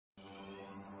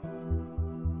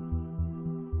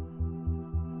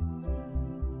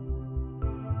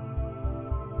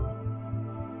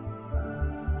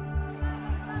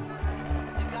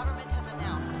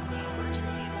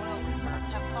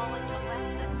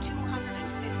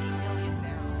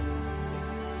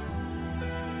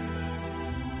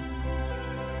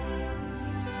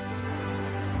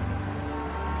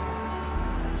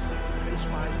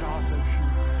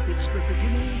It's the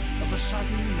beginning of a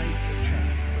sudden major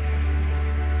change.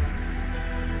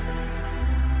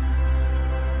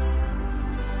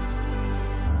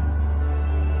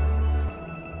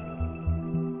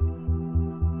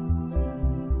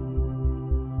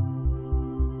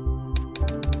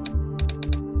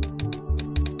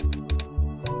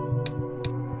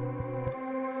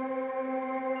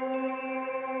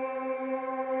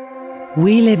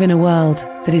 We live in a world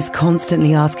that is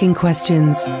constantly asking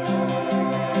questions.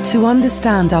 To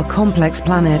understand our complex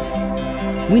planet,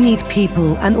 we need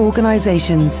people and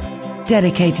organizations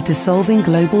dedicated to solving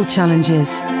global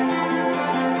challenges.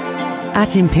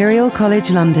 At Imperial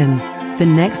College London, the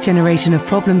next generation of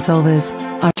problem solvers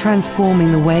are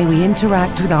transforming the way we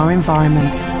interact with our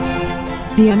environment.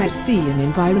 The MSc in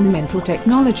Environmental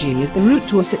Technology is the route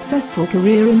to a successful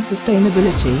career in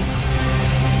sustainability.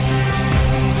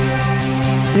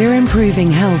 We're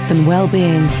improving health and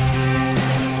well-being,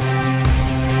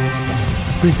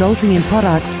 resulting in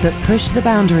products that push the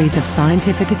boundaries of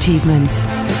scientific achievement.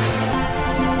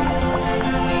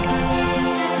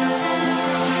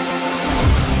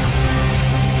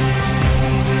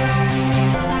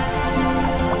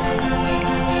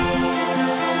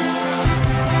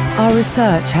 Our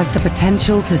research has the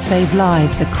potential to save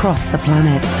lives across the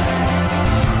planet.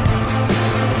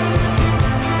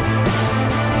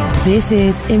 This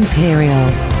is Imperial,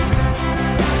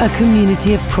 a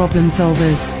community of problem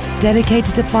solvers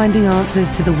dedicated to finding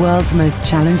answers to the world's most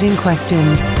challenging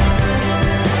questions.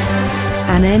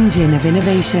 An engine of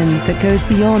innovation that goes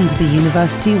beyond the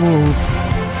university walls.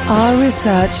 Our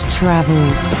research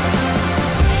travels.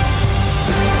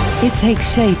 It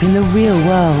takes shape in the real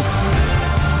world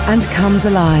and comes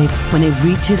alive when it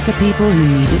reaches the people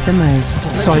who need it the most.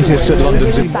 Scientists at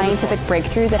London's scientific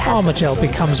breakthrough that has Armagel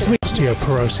becomes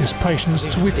osteoporosis patients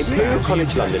to withstand. Imperial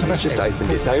College London has just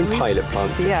opened its own pilot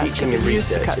plant for teaching and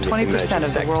research to cut in this 20% emerging of the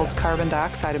sector. world's carbon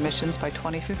dioxide emissions by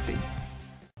 2050.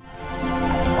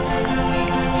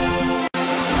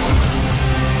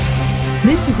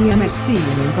 This is the MSc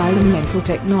in Environmental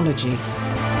Technology.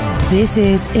 This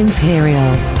is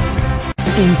Imperial.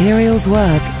 Imperial's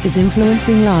work is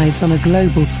influencing lives on a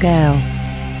global scale,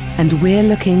 and we're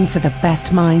looking for the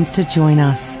best minds to join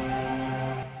us.